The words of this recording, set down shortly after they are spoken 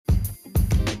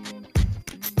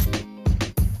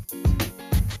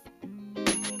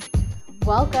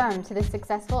Welcome to the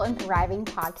Successful and Thriving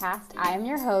podcast. I am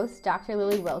your host, Dr.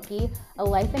 Lily Wilkie, a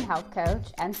life and health coach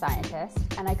and scientist,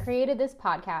 and I created this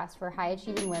podcast for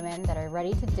high-achieving women that are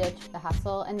ready to ditch the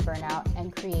hustle and burnout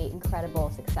and create incredible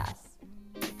success.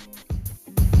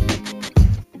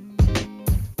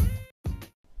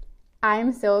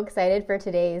 I'm so excited for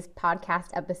today's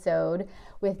podcast episode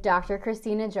with Dr.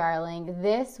 Christina Jahrling.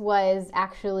 This was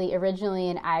actually originally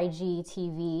an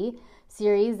IGTV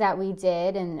series that we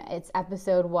did, and it's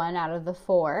episode 1 out of the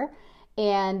 4.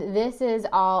 And this is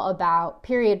all about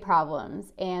period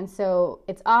problems. And so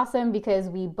it's awesome because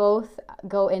we both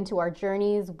go into our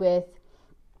journeys with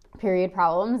period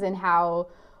problems and how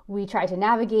we try to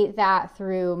navigate that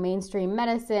through mainstream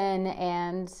medicine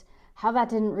and how that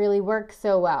didn't really work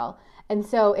so well. And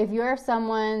so if you're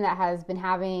someone that has been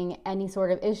having any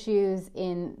sort of issues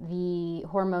in the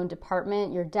hormone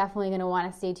department, you're definitely going to want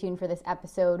to stay tuned for this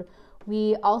episode.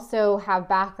 We also have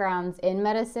backgrounds in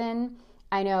medicine.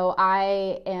 I know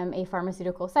I am a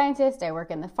pharmaceutical scientist. I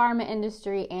work in the pharma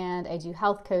industry and I do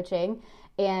health coaching.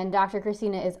 And Dr.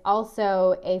 Christina is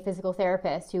also a physical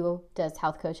therapist who does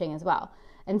health coaching as well.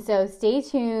 And so stay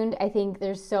tuned. I think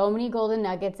there's so many golden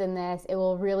nuggets in this. It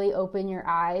will really open your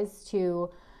eyes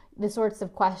to the sorts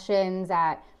of questions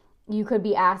that you could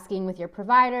be asking with your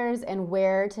providers and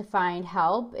where to find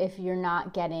help if you're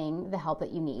not getting the help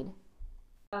that you need.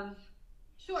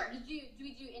 Sure. Do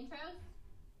we do intros?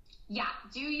 Yeah,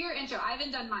 do your intro. I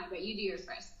haven't done mine, but you do yours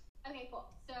first. Okay, cool.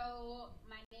 So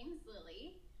my name is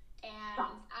Lily, and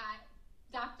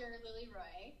Dr. Lily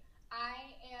Roy.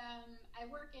 I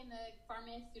work in the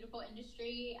pharmaceutical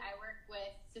industry. I work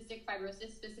with cystic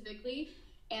fibrosis specifically,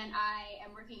 and I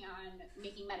am working on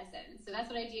making medicine. So that's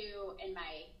what I do in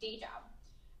my day job.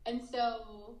 And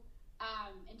so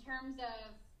in terms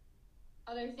of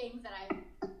other things that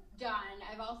I've done,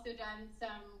 I've also done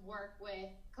some work with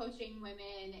coaching women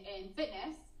in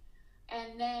fitness.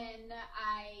 And then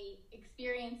I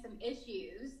experienced some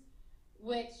issues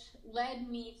which led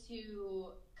me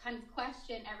to kind of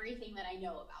question everything that I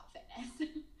know about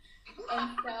fitness.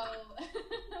 And so,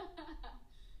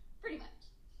 pretty much.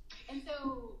 And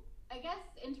so, I guess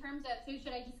in terms of, so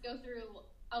should I just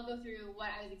I'll go through what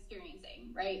I was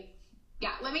experiencing, right?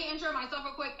 Yeah, let me intro myself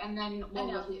real quick and then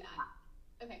we'll do that.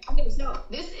 Okay, so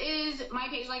this is my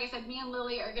page. Like I said, me and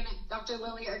Dr.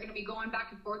 Lily are gonna be going back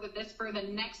and forth with this for the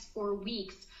next 4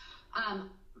 weeks.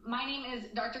 My name is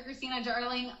Dr. Christina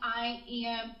Jahrling. I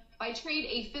am by trade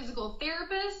a physical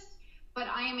therapist, but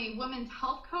I am a women's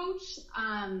health coach.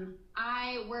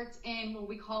 I worked in what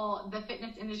we call the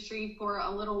fitness industry for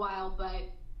a little while, but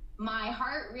my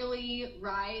heart really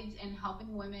rides in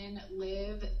helping women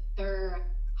live their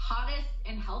hottest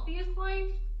and healthiest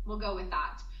life. We'll go with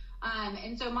that.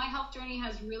 And so my health journey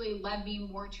has really led me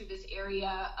more to this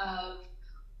area of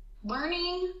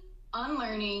learning,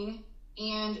 unlearning,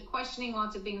 and questioning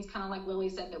lots of things, kind of like Lily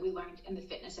said, that we learned in the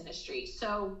fitness industry.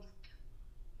 So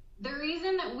the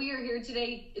reason that we are here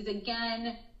today is,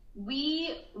 again,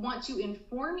 we want to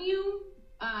inform you.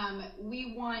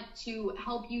 We want to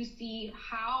help you see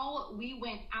how we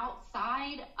went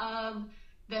outside of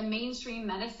the mainstream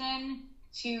medicine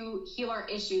to heal our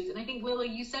issues. And I think, Lily,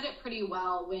 you said it pretty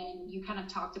well when you kind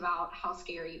of talked about how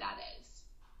scary that is.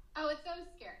 Oh, it's so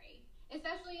scary,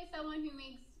 especially as someone who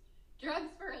makes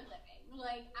drugs for a living.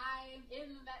 Like,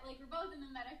 we're both in the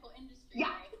medical industry,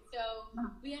 yeah. Right? So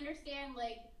we understand,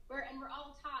 we're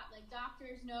all taught,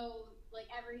 doctors know,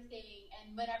 everything,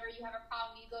 and whenever you have a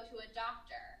problem, you go to a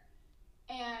doctor.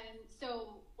 And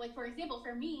so, for example,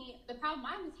 for me, the problem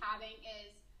I was having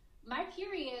is my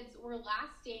periods were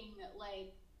lasting,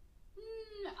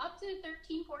 up to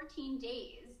 13, 14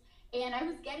 days. And I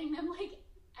was getting them, I'd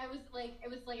have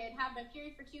my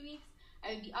period for 2 weeks,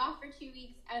 I would be off for 2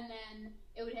 weeks, and then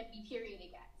it would be period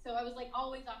again. So I was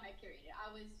always on my period.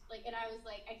 I was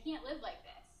I can't live like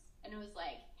this. And it was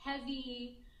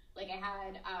heavy, I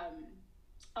had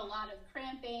a lot of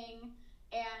cramping,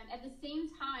 and at the same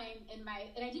time and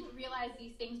I didn't realize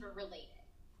these things were related.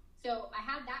 So I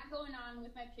had that going on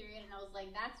with my period, and I was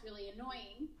that's really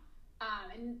annoying.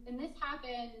 And this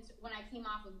happened when I came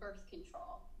off of birth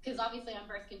control, because obviously on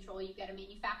birth control you get a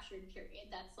manufactured period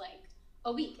that's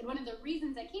a week. And one of the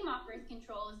reasons I came off birth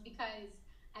control is because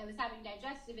I was having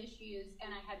digestive issues, and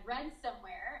I had read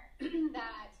somewhere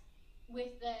that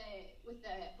with the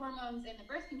hormones and the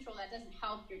birth control, that doesn't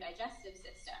help your digestive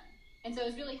system. And so I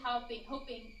was really hoping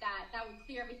that would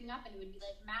clear everything up and it would be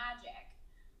magic.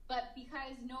 But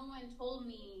because no one told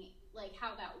me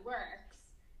how that works,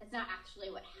 it's not actually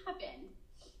what happened.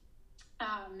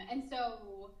 And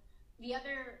so the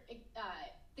other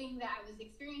thing that I was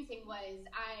experiencing was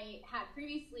I had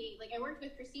previously, like, I worked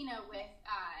with Christina with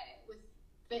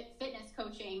fitness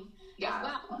coaching as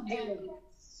well. And,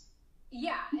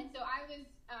 and so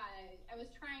I was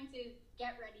trying to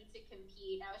get ready to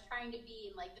compete. I was trying to be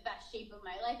in like the best shape of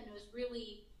my life, and it was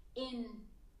really in,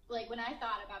 like, when I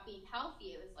thought about being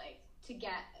healthy, it was like to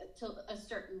get to a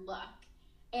certain look.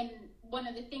 And one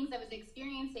of the things I was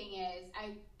experiencing is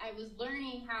I was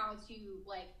learning how to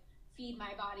like feed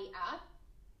my body up,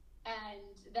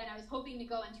 and then I was hoping to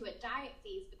go into a diet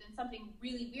phase, but then something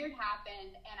really weird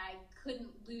happened and I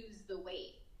couldn't lose the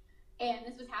weight. And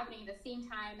this was happening at the same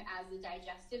time as the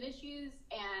digestive issues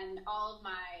and all of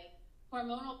my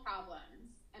hormonal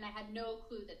problems, and I had no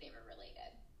clue that they were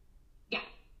related. Yeah,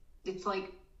 it's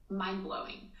like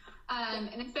mind-blowing.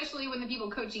 And especially when the people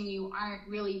coaching you aren't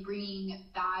really bringing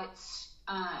that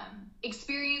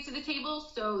experience to the table,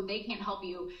 so they can't help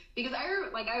you. Because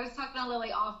I was talking to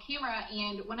Lily off camera,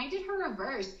 and when I did her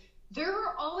reverse, there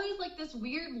were always like this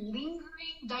weird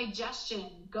lingering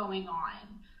digestion going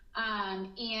on.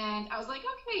 And I was like,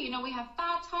 okay, we have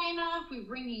fats high enough, we're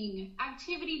bringing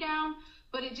activity down,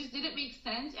 but it just didn't make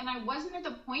sense. And I wasn't at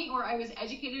the point where I was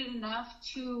educated enough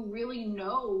to really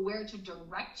know where to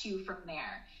direct you from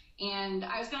there. And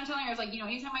I was kind of telling her, I was like,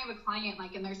 anytime I have a client,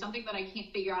 like, and there's something that I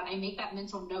can't figure out, I make that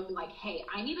mental note, like, hey,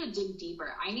 I need to dig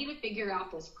deeper. I need to figure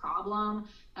out this problem,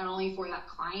 not only for that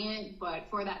client, but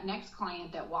for that next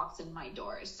client that walks in my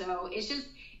door. So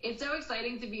it's so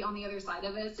exciting to be on the other side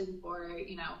of this and for,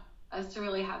 us to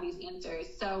really have these answers.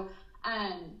 So,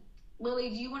 Lily,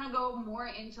 do you want to go more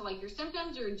into like your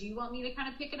symptoms, or do you want me to kind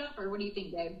of pick it up, or what do you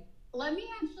think, babe? Let me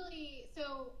actually,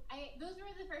 those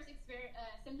were the first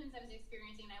symptoms I was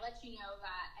experiencing, and I let you know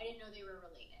that I didn't know they were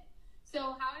related.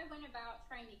 So how I went about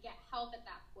trying to get help at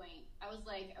that point, I was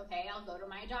like, okay, I'll go to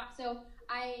my doc. So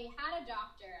I had a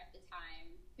doctor at the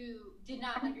time who did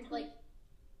not understand,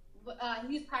 he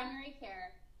was primary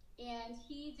care, and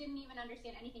he didn't even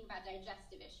understand anything about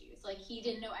digestive issues. Like, he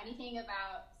didn't know anything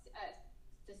about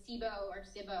the SIBO or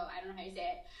SIBO, I don't know how you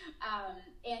say it.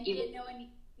 And he didn't know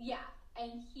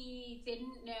and he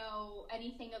didn't know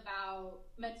anything about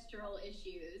menstrual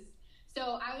issues.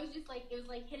 So I was just like, it was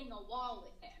like hitting a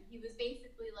wall with him. He was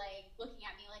basically like looking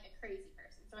at me like a crazy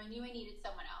person. So I knew I needed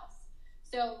someone else.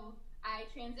 So I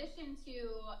transitioned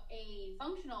to a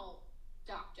functional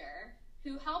doctor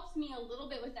who helps me a little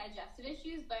bit with digestive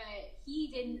issues, but he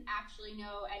didn't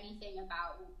know anything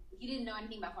about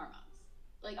hormones.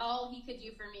 Like, all he could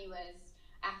do for me was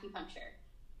acupuncture.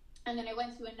 And then I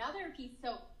went to another piece.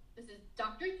 So this is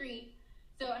Dr. 3.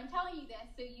 So I'm telling you this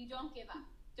so you don't give up.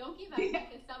 Don't give up,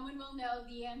 because someone will know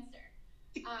the answer.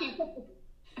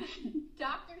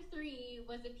 Dr. 3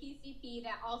 was a PCP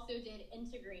that also did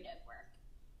integrative work.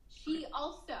 She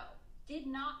also did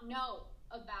not know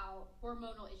about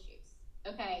hormonal issues,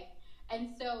 okay?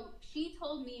 And so she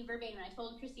told me verbatim, and I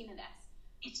told Christina this,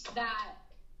 she said,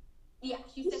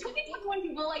 21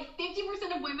 people, like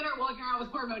 50% of women are walking around with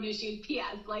hormone issues.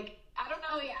 P.S. Like, I don't know.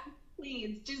 Oh, yeah.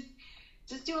 Please,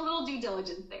 just do a little due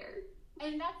diligence there.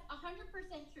 And that's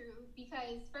 100% true,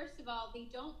 because first of all, they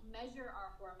don't measure our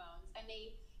hormones, and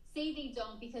they say they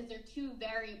don't because they're too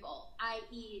variable,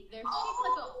 i.e. they're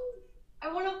cyclical.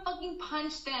 I want to fucking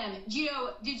punch them.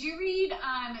 Did you read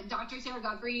Dr. Sarah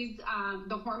Godfrey's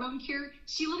The Hormone Cure?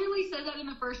 She literally says that in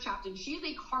the first chapter. She is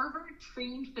a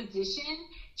Harvard-trained physician.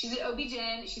 She's an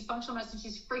OB-GYN. She's functional medicine.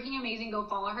 She's freaking amazing. Go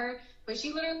follow her. But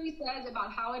she literally says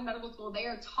about how in medical school they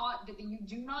are taught that you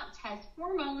do not test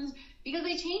hormones because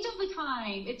they change all the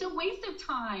time. It's a waste of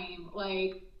time.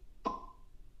 Like,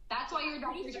 that's why your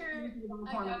doctor's hormones.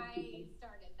 A guy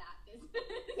started that business.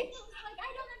 Like,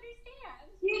 I don't understand.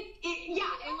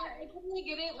 And like, I totally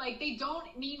get it. Like, they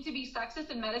don't mean to be sexist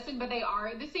in medicine, but they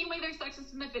are. The same way they're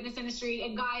sexist in the fitness industry.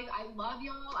 And guys, I love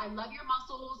y'all. I love your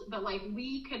muscles, but like,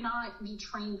 we cannot be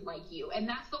trained like you. And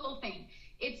that's the whole thing.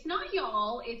 It's not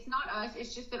y'all. It's not us.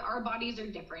 It's just that our bodies are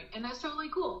different, and that's totally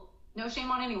cool. No shame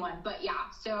on anyone. But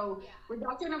we're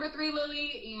doctor number 3,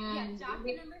 Lily, and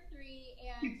doctor number 3,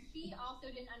 and she also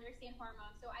didn't understand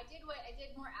hormones. So I did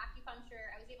more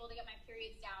acupuncture. I was able to get my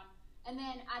periods down. And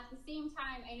then at the same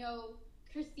time, I know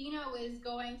Christina was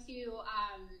going to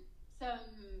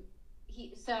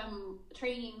some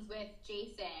trainings with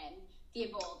Jason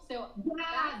Diebold. So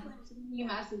you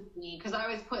messaged me because I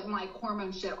was putting like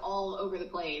hormone shit all over the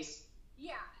place.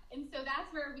 Yeah, and so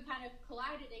that's where we kind of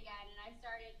collided again, and I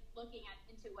started looking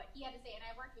into what he had to say, and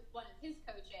I worked with one of his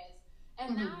coaches,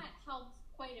 and that helped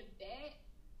quite a bit.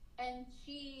 And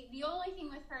the only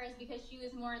thing with her is because she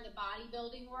was more in the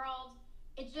bodybuilding world,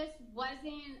 it just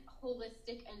wasn't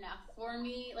holistic enough for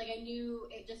me. Like, I knew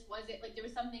it just wasn't, like, there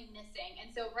was something missing.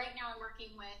 And so right now I'm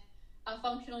working with a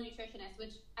functional nutritionist,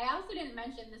 which I also didn't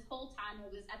mention this whole time.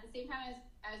 It was at the same time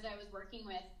as I was working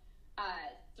with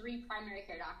 3 primary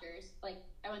care doctors. Like,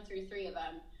 I went through 3 of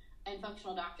them, and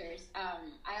functional doctors.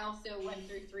 I also went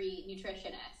through 3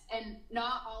 nutritionists, and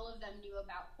not all of them knew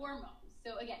about hormones.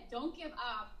 So again, don't give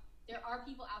up. There are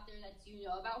people out there that do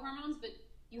know about hormones, but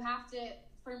you have to,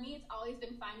 for me, it's always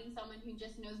been finding someone who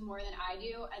just knows more than I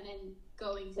do, and then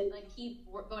going to, like, keep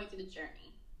going through the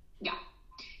journey. Yeah.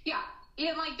 Yeah.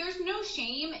 And, like, there's no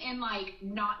shame in, like,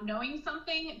 not knowing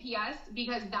something, P.S.,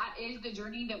 because that is the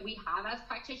journey that we have as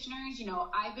practitioners. You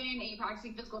know, I've been a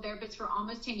practicing physical therapist for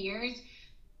almost 10 years.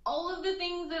 All of the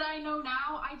things that I know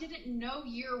now, I didn't know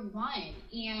year 1,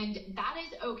 and that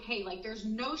is okay. Like, there's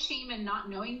no shame in not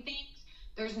knowing things.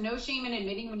 There's no shame in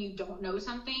admitting when you don't know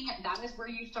something. That is where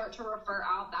you start to refer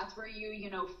out. That's where you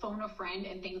know, phone a friend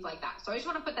and things like that. So I just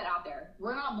want to put that out there.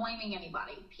 We're not blaming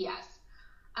anybody, P.S.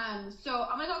 So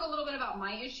I'm going to talk a little bit about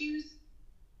my issues.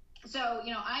 So,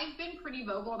 you know, I've been pretty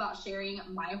vocal about sharing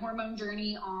my hormone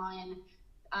journey on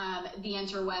the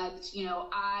interwebs. You know,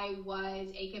 I was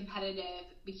a competitive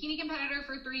bikini competitor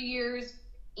for 3 years.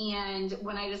 And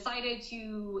when I decided to,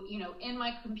 you know, end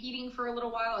my competing for a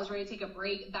little while, I was ready to take a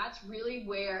break. That's really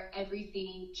where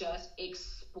everything just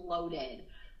exploded.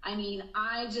 I mean,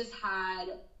 I just had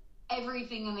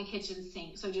everything in the kitchen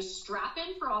sink. So just strap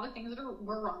in for all the things that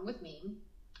were wrong with me.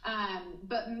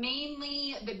 But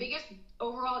mainly the biggest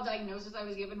overall diagnosis I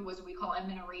was given was what we call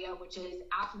amenorrhea, which is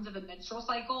absence of a menstrual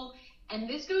cycle. And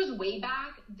this goes way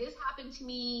back. This happened to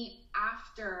me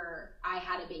after I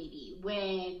had a baby.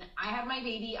 When I had my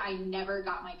baby, I never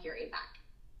got my period back,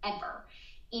 ever.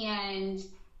 And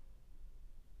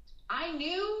I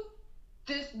knew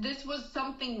this was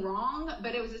something wrong,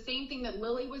 but it was the same thing that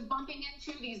Lily was bumping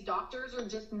into. These doctors are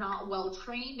just not well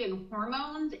trained in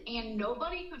hormones, and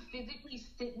nobody could physically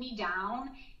sit me down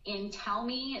and tell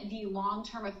me the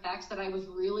long-term effects that I was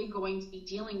really going to be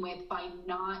dealing with by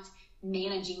not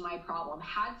managing my problem.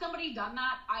 Had somebody done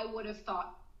that, I would have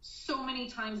thought so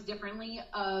many times differently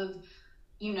of,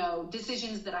 you know,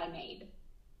 decisions that I made.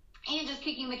 And just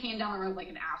kicking the can down the road like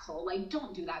an asshole. Like,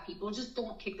 don't do that, people. Just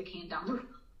don't kick the can down the road.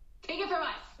 Take it from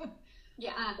us.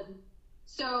 Yeah.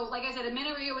 So, like I said,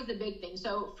 amenorrhea was the big thing.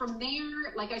 So from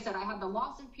there, like I said, I had the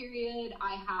loss of period.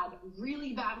 I had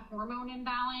really bad hormone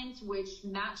imbalance, which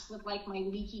matched with like my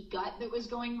leaky gut that was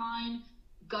going on.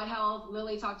 Gut health,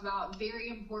 Lily talked about, very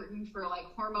important for like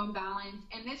hormone balance.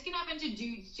 And this can happen to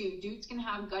dudes too. Dudes can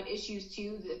have gut issues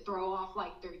too that throw off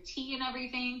like their tea and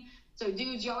everything. So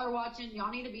dudes, y'all are watching,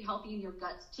 y'all need to be healthy in your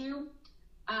guts too.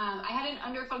 I had an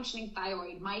underfunctioning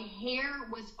thyroid. My hair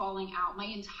was falling out. My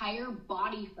entire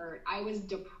body hurt. I was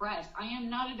depressed. I am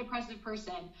not a depressive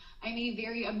person. I'm a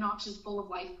very obnoxious, full of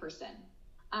life person.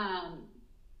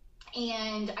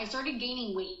 And I started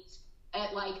gaining weight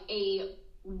at like a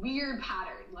weird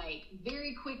pattern, like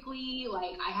very quickly.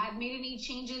 Like, I hadn't made any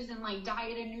changes in like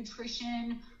diet and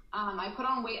nutrition. I put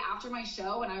on weight after my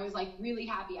show, and I was like really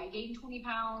happy. I gained 20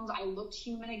 pounds. I looked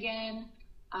human again.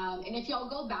 And if y'all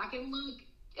go back and look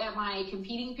at my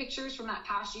competing pictures from that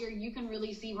past year, you can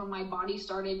really see where my body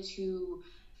started to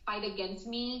fight against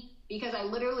me, because I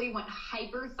literally went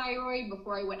hyperthyroid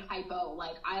before I went hypo.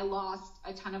 Like, I lost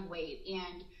a ton of weight,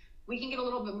 and we can get a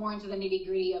little bit more into the nitty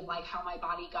gritty of like how my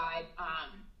body got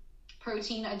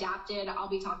protein adapted. I'll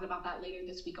be talking about that later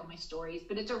this week on my stories,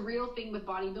 but it's a real thing with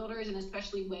bodybuilders, and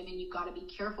especially women. You got to be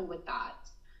careful with that.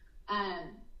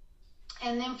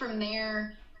 And then from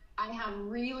there, I had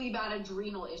really bad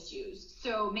adrenal issues.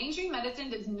 So mainstream medicine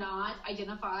does not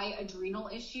identify adrenal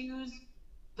issues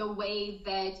the way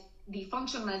that the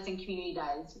functional medicine community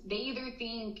does. They either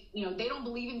think, you know, they don't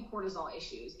believe in cortisol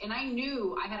issues. And I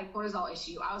knew I had a cortisol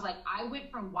issue. I was like, I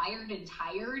went from wired and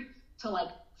tired to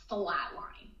like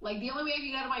flatline. Like, the only way I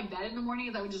could get out of my bed in the morning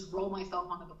is I would just roll myself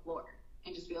onto the floor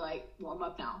and just be like, well, I'm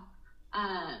up now.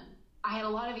 I had a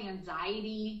lot of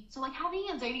anxiety. So like, having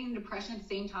anxiety and depression at the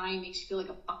same time makes you feel like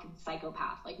a fucking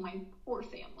psychopath. Like, my poor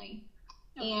family.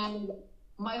 And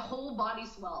my whole body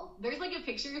swelled. There's like a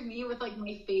picture of me with like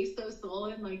my face so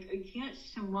swollen, like I can't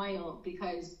smile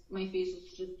because my face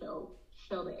is just so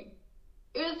big.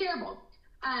 It was terrible.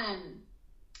 And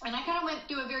I kind of went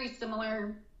through a very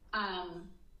similar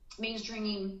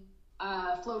mainstream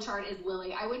flow chart as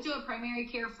Lily. I went to a primary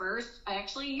care first,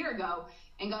 actually a year ago,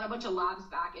 and got a bunch of labs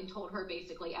back and told her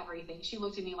basically everything. She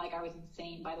looked at me like I was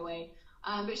insane, by the way.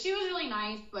 But she was really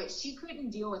nice, but she couldn't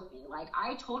deal with me. Like,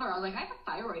 I told her, I was like, I have a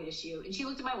thyroid issue. And she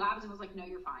looked at my labs and was like, no,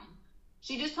 you're fine.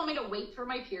 She just told me to wait for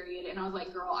my period. And I was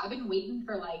like, girl, I've been waiting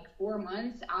for like 4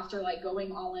 months after like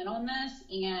going all in on this,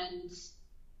 and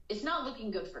it's not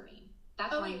looking good for me.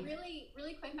 That's wait, really,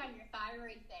 really quick on your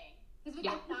thyroid thing. Because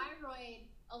with the thyroid,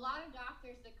 a lot of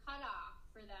doctors, the cutoff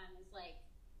for them is like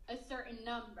a certain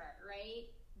number, right?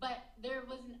 But there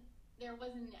wasn't,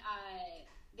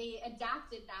 they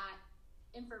adapted that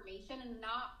information, and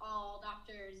not all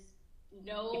doctors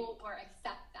know or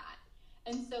accept that.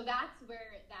 And so that's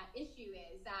where that issue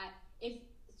is, that if,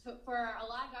 for a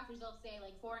lot of doctors, they'll say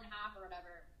like 4.5 or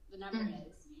whatever the number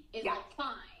is like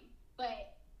fine.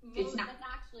 But it's not. That's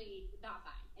actually not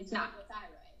fine. It's not with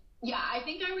thyroid. Yeah, I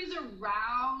think I was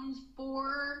around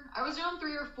 4. I was around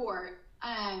 3 or 4.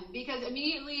 Because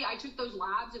immediately I took those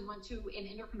labs and went to an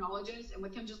endocrinologist, and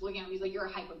with him just looking at me, he's like, you're a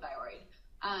hypothyroid.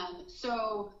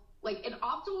 So like, and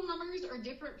optimal numbers are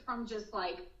different from just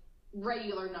like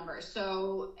regular numbers.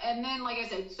 So, and then like I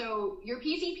said, so your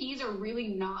PCPs are really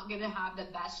not going to have the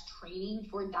best training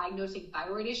for diagnosing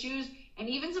thyroid issues, and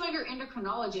even some of your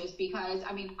endocrinologists, because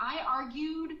I mean, I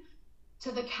argued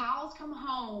to the cows come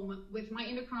home with my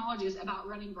endocrinologist about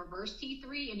running reverse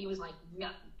T3, and he was like, no.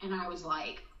 And I was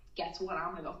like, guess what?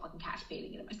 I'm gonna go fucking cash pay to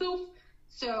get it myself.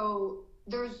 So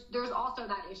there's also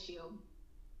that issue.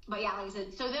 But yeah, like I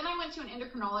said, so then I went to an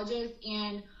endocrinologist,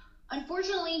 and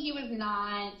unfortunately he was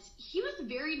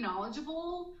very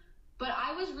knowledgeable, but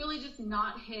I was really just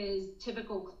not his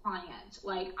typical client.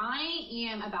 Like, I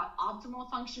am about optimal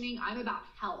functioning. I'm about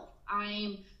health.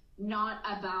 I'm not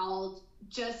about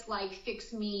just like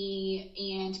fix me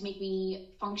and make me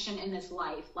function in this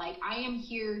life. Like, I am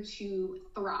here to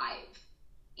thrive.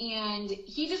 And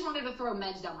he just wanted to throw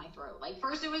meds down my throat. Like,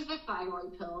 first it was the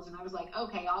thyroid pills, and I was like,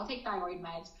 okay, I'll take thyroid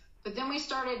meds. But then we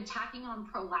started tacking on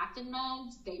prolactin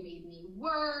meds. They made me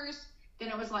worse. Then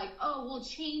it was like, oh, we'll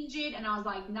change it. And I was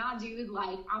like, nah, dude,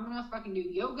 like, I'm gonna fucking do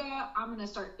yoga. I'm gonna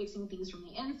start fixing things from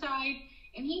the inside.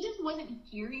 And he just wasn't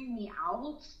hearing me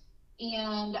out.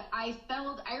 And I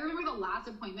remember the last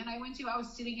appointment I went to, I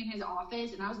was sitting in his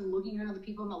office, and I was looking around at the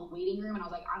people in the waiting room, and I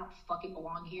was like, I don't fucking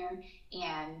belong here.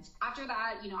 And after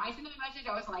that, you know, I sent him a message.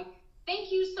 I was like,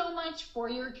 thank you so much for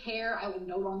your care. I will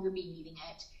no longer be needing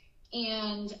it.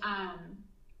 And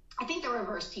I think the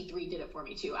reverse T3 did it for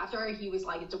me too. After he was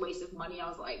like, it's a waste of money, I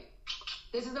was like,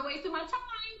 this is a waste of my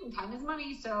time. Time is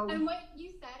money. So. And what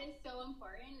you said is so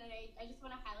important, and I just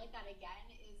want to highlight that again,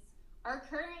 is our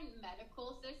current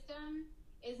medical system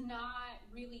is not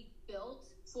really built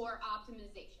for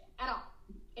optimization at all.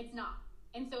 It's not.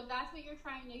 And so if that's what you're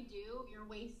trying to do, you're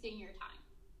wasting your time.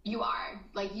 You are.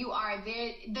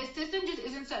 The system just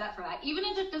isn't set up for that. Even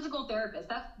as a physical therapist,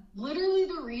 that's literally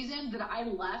the reason that I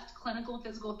left clinical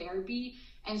physical therapy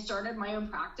and started my own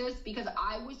practice, because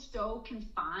I was so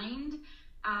confined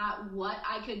at what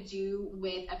I could do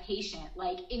with a patient.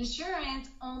 Like, insurance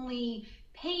only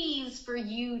pays for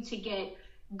you to get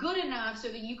good enough so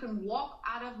that you can walk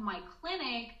out of my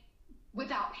clinic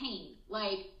without pain.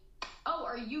 Like, oh,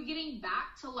 are you getting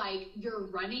back to like your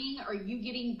running? Are you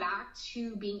getting back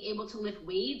to being able to lift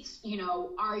weights? You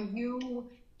know, are you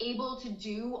able to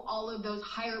do all of those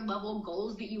higher level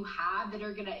goals that you have that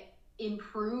are going to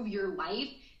improve your life?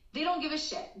 They don't give a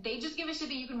shit. They just give a shit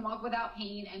that you can walk without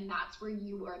pain, and that's where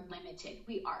you are limited.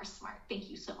 We are smart. Thank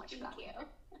you so much for that.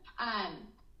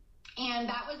 And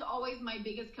that was always my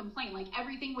biggest complaint. Like,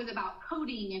 everything was about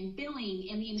coding and billing,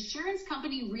 and the insurance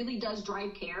company really does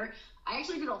drive care. I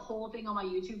actually did a whole thing on my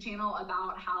YouTube channel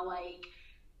about how, like,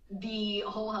 the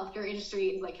whole healthcare industry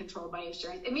is, like, controlled by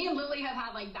insurance. And me and Lily have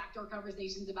had, like, backdoor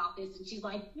conversations about this, and she's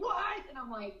like, what? And I'm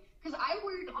like, because I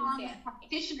work on the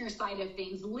practitioner side of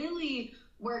things. Lily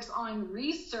works on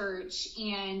research,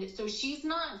 and so she's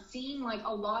not seeing, like,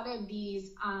 a lot of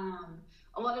these,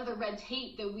 a lot of the red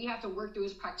tape that we have to work through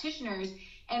as practitioners.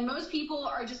 And most people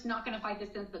are just not going to fight the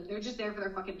system. They're just there for their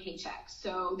fucking paychecks.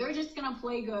 So they're just going to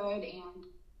play good. And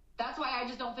that's why I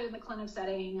just don't fit in the clinic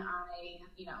setting.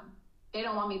 They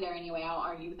don't want me there anyway. I'll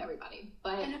argue with everybody.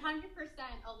 And 100%,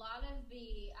 a lot of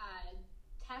the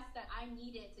tests that I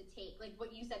needed to take, like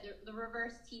what you said, the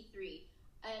reverse T3,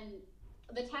 and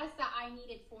the tests that I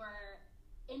needed for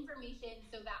information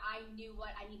so that I knew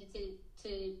what I needed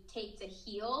to take to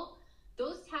heal,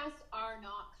 those tests are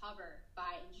not covered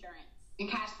by insurance. You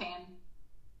cash pay.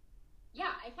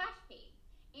 Yeah, I cash paid.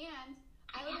 And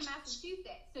I live in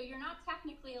Massachusetts, so you're not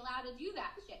technically allowed to do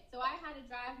that shit. So I had to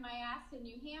drive my ass to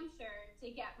New Hampshire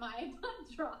to get my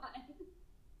blood drawn.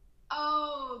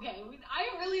 Oh, okay.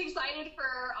 I'm really excited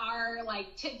for our,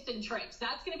 like, tips and tricks.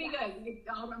 That's going to be good.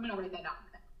 I'm going to write that down.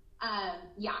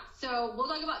 So we'll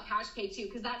talk about cash pay too,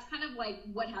 because that's kind of like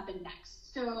what happened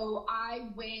next. So I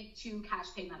went to cash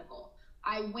pay medical.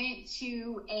 I went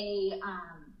to a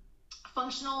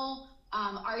functional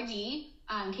RD.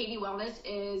 Katie Wellness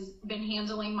has been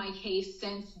handling my case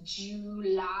since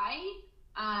July.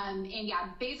 And yeah,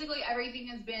 basically everything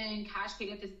has been cash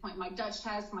paid at this point. My Dutch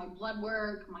test, my blood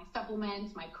work, my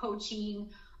supplements, my coaching,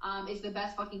 is the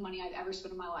best fucking money I've ever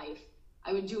spent in my life.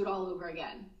 I would do it all over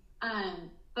again.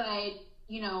 But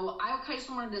you know, I just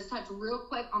wanted to touch real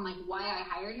quick on like why I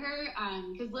hired her.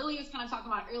 Because Lily was kind of talking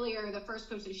about earlier, the first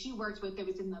coach that she worked with that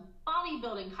was in the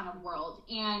bodybuilding kind of world.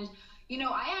 And, you know,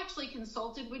 I actually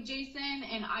consulted with Jason,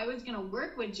 and I was going to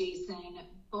work with Jason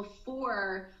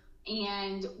before.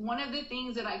 And one of the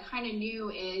things that I kind of knew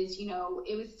is, you know,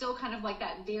 it was still kind of like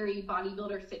that very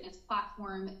bodybuilder fitness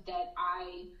platform that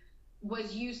I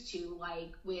was used to,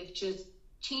 like with just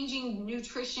changing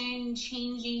nutrition,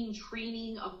 changing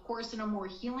training, of course, in a more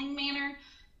healing manner.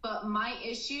 But my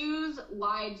issues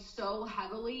lied so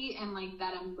heavily in like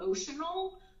that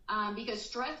emotional, because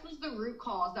stress was the root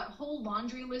cause. That whole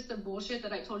laundry list of bullshit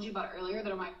that I told you about earlier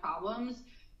that are my problems,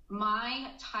 my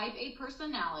type A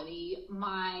personality,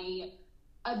 my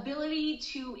ability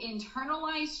to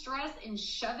internalize stress and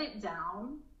shove it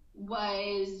down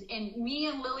was, and me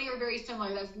and Lily are very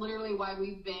similar. That's literally why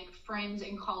we've been friends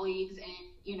and colleagues and,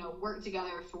 you know, worked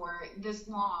together for this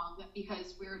long,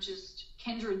 because we're just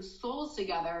kindred souls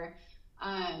together.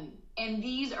 And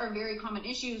these are very common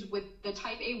issues with the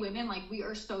type A women. Like, we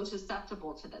are so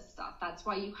susceptible to this stuff. That's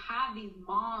why you have these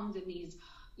moms and these,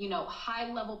 you know,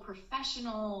 high level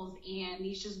professionals and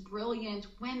these just brilliant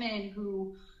women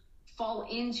who fall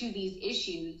into these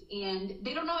issues, and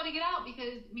they don't know how to get out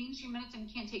because mainstream medicine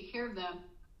can't take care of them.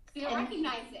 They don't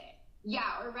recognize it.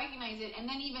 Yeah, or recognize it. And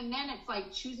then even then it's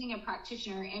like choosing a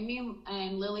practitioner, and me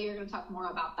and Lily are going to talk more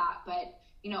about that. But,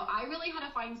 you know, I really had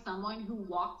to find someone who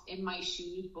walked in my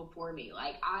shoes before me.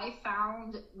 Like, I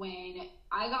found when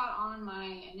I got on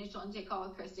my initial intake call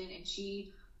with Kristen and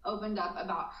she opened up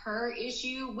about her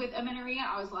issue with amenorrhea,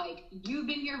 I was like, you've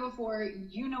been here before,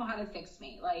 you know how to fix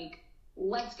me. Like,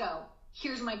 let's go.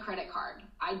 Here's my credit card.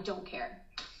 I don't care.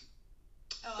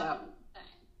 Oh, so.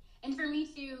 And for me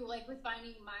too, like with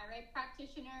finding my right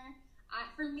practitioner,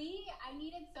 for me, I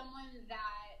needed someone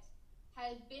that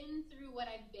has been through what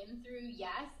I've been through,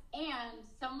 yes, and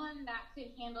someone that could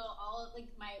handle all of,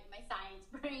 like, my science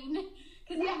brain,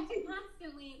 because I'm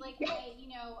constantly, like,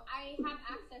 I have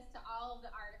access to all of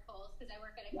the articles because I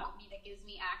work at a company that gives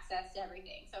me access to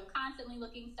everything, so I'm constantly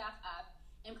looking stuff up.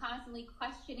 I'm constantly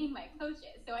questioning my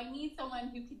coaches, so I need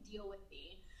someone who could deal with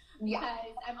me,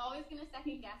 because I'm always going to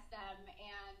second guess them,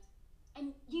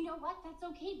 and you know what? That's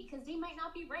okay, because they might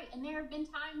not be right. And there have been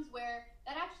times where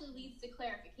that actually leads to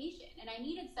clarification. And I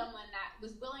needed someone that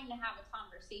was willing to have a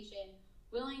conversation,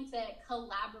 willing to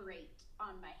collaborate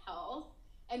on my health,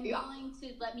 and willing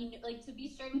to let me, like, to be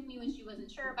straight with me when she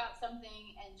wasn't sure about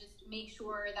something, and just make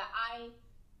sure that I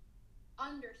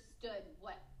understood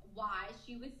why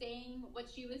she was saying what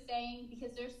she was saying,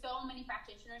 because there's so many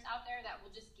practitioners out there that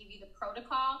will just give you the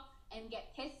protocol and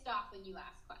get pissed off when you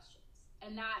ask questions.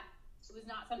 And that was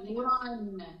not something.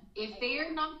 If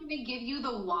they're not going to give you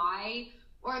the why,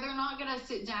 or they're not going to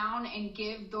sit down and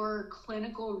give their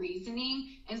clinical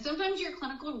reasoning, and sometimes your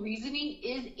clinical reasoning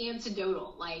is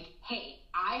anecdotal, like, hey,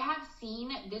 I have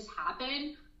seen this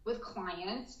happen with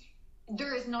clients.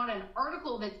 There is not an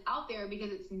article that's out there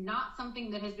because it's not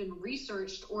something that has been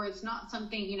researched, or it's not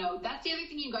something, you know, that's the other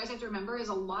thing you guys have to remember, is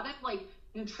a lot of like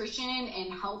nutrition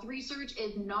and health research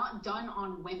is not done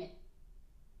on women.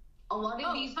 A lot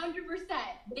of these 100%.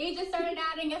 They just started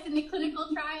adding us into clinical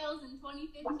trials in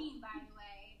 2015, by the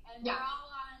way, and we're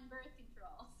all on birth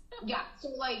controls. So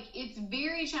like, it's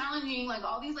very challenging. Like,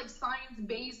 all these like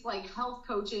science-based like health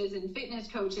coaches and fitness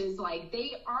coaches, like,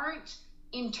 they aren't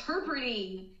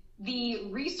interpreting the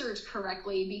research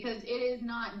correctly because it is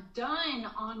not done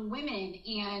on women.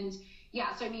 And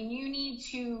so I mean, you need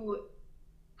to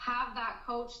have that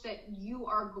coach that you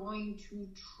are going to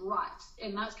trust.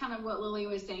 And that's kind of what Lily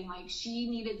was saying. Like, she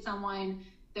needed someone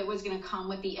that was going to come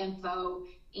with the info,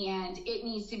 and it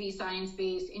needs to be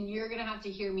science-based, and you're going to have to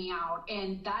hear me out.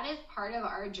 And that is part of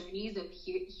our journeys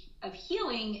of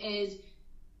healing, is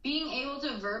being able to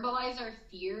verbalize our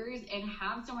fears and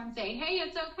have someone say, hey,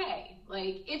 it's okay.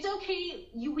 Like, it's okay.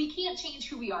 We can't change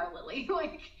who we are, Lily.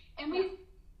 Like, and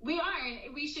we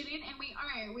aren't. We shouldn't, and we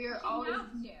aren't. We are always.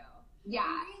 Have to. Yeah.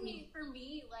 And really, for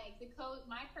me, like,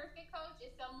 my perfect coach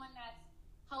is someone that's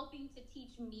helping to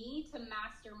teach me to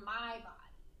master my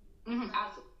body. Mm-hmm.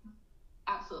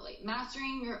 Absolutely.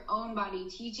 Mastering your own body,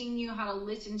 teaching you how to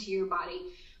listen to your body.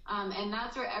 And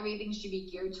that's where everything should be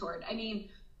geared toward. I mean,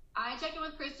 I check in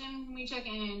with Kristen. We check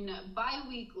in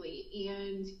bi-weekly,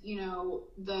 and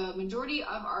the majority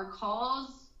of our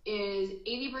calls is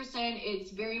 80%.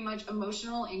 It's very much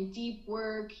emotional and deep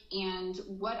work, and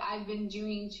what I've been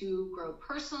doing to grow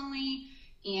personally,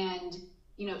 and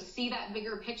see that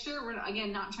bigger picture. We're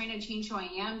again not trying to change who I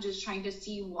am, just trying to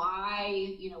see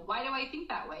why do I think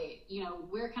that way?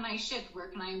 Where can I shift? Where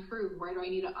can I improve? Where do I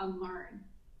need to unlearn?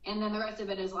 And then the rest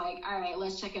of it is like, all right,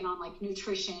 let's check in on like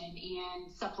nutrition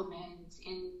and supplements,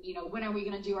 and when are we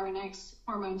going to do our next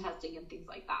hormone testing and things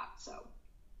like that. So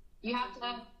you have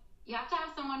to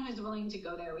have someone who's willing to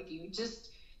go there with you. Just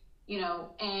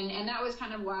and that was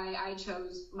kind of why I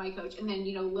chose my coach. And then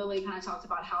Lily kind of talked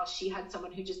about how she had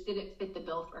someone who just didn't fit the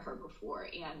bill for her before,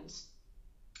 and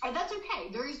that's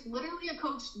okay. There's literally a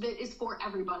coach that is for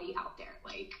everybody out there.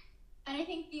 And I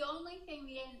think the only thing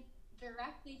we didn't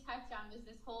directly touch on was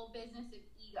this whole business of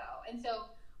ego. And so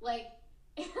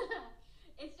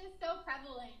it's just so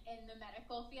prevalent in the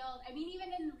medical field. I mean,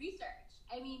 even in research.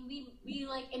 I mean, we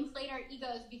like inflate our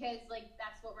egos because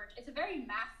that's what it's a very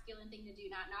masculine thing to do,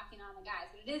 not knocking on the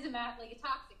guys, but it is a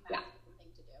toxic masculine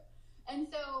thing to do. And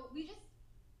so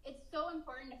it's so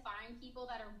important to find people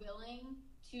that are willing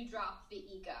to drop the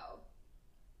ego.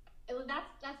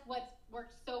 That's what's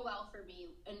worked so well for me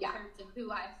in terms of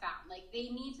who I've found. They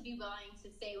need to be willing to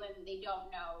say when they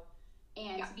don't know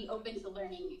and to be open to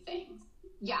learning new things.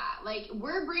 Yeah,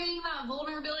 we're bringing that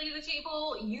vulnerability to the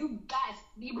table. You best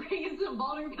be bringing some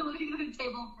vulnerability to the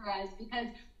table for us, because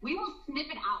we will snip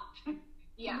it out.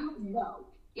 No.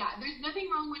 Yeah, there's nothing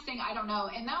wrong with saying I don't know.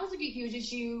 And that was a huge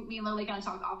issue. Me and Lily kind of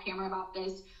talked off camera about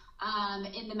this.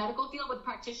 In the medical field with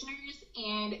practitioners,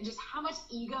 and just how much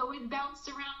ego is bounced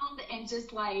around, and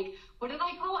just what did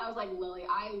I call it? I was like, Lily,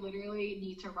 I literally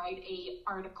need to write a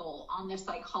article on the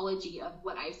psychology of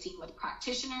what I've seen with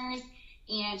practitioners,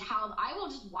 and how I will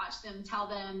just watch them tell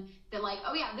them that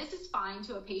oh yeah, this is fine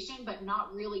to a patient, but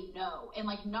not really know, and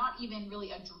not even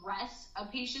really address a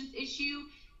patient's issue.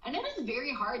 And it is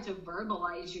very hard to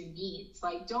verbalize your needs.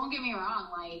 Don't get me wrong,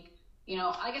 like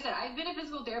I said, I've been a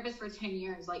physical therapist for 10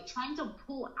 years, trying to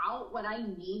pull out what I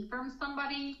need from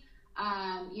somebody,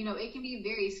 it can be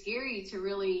very scary to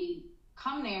really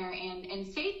come there and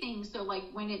say things. So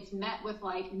when it's met with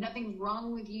nothing's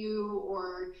wrong with you,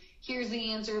 or here's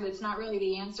the answer that's not really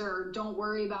the answer, or don't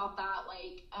worry about that,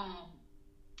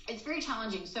 it's very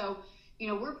challenging. So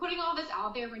we're putting all this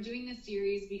out there. We're doing this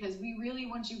series because we really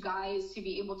want you guys to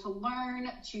be able to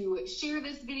learn, to share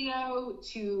this video,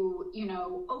 to,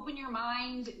 open your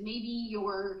mind. Maybe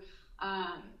your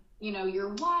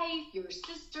wife, your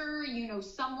sister,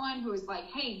 someone who is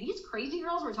hey, these crazy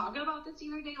girls were talking about this the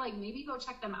other day. Maybe go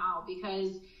check them out,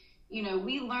 because,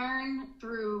 we learn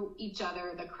through each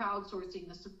other, the crowdsourcing,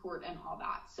 the support, and all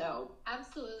that. So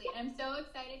absolutely. And I'm so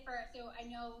excited so I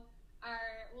know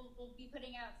we'll be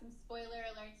putting out some spoiler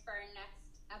alerts for our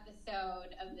next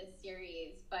episode of this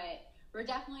series, but we're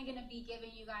definitely going to be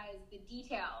giving you guys the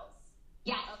details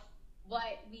of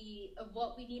what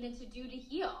we needed to do to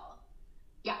heal.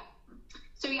 Yeah.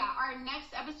 So our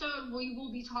next episode, we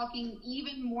will be talking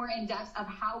even more in depth of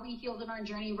how we healed in our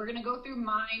journey. We're going to go through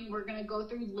mine. We're going to go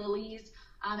through Lily's.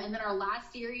 And then our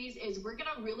last series is we're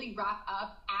going to really wrap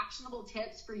up actionable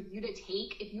tips for you to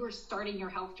take if you are starting your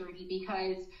health journey,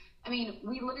 because we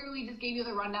literally just gave you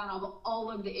the rundown of all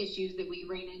of the issues that we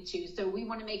ran into. So we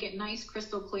want to make it nice,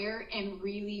 crystal clear, and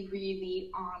really,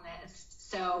 really honest.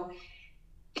 So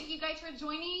thank you guys for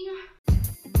joining.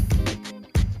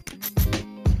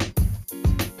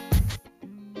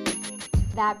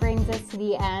 That brings us to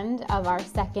the end of our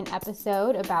second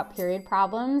episode about period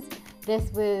problems.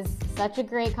 This was such a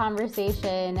great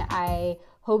conversation. I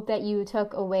hope that you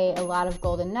took away a lot of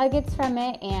golden nuggets from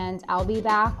it, and I'll be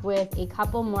back with a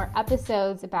couple more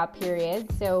episodes about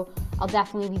periods. So I'll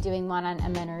definitely be doing one on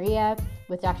amenorrhea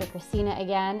with Dr. Christina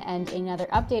again, and another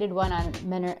updated one on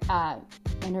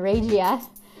menorrhagia,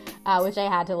 which I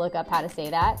had to look up how to say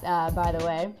that, by the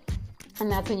way. And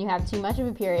that's when you have too much of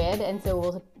a period, and so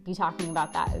we'll be talking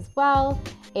about that as well.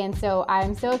 And so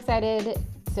I'm so excited.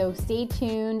 So stay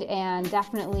tuned, and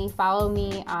definitely follow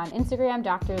me on Instagram,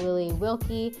 Dr. Lily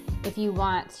Wilkie, if you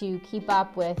want to keep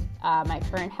up with my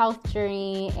current health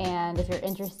journey, and if you're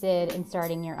interested in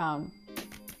starting your own.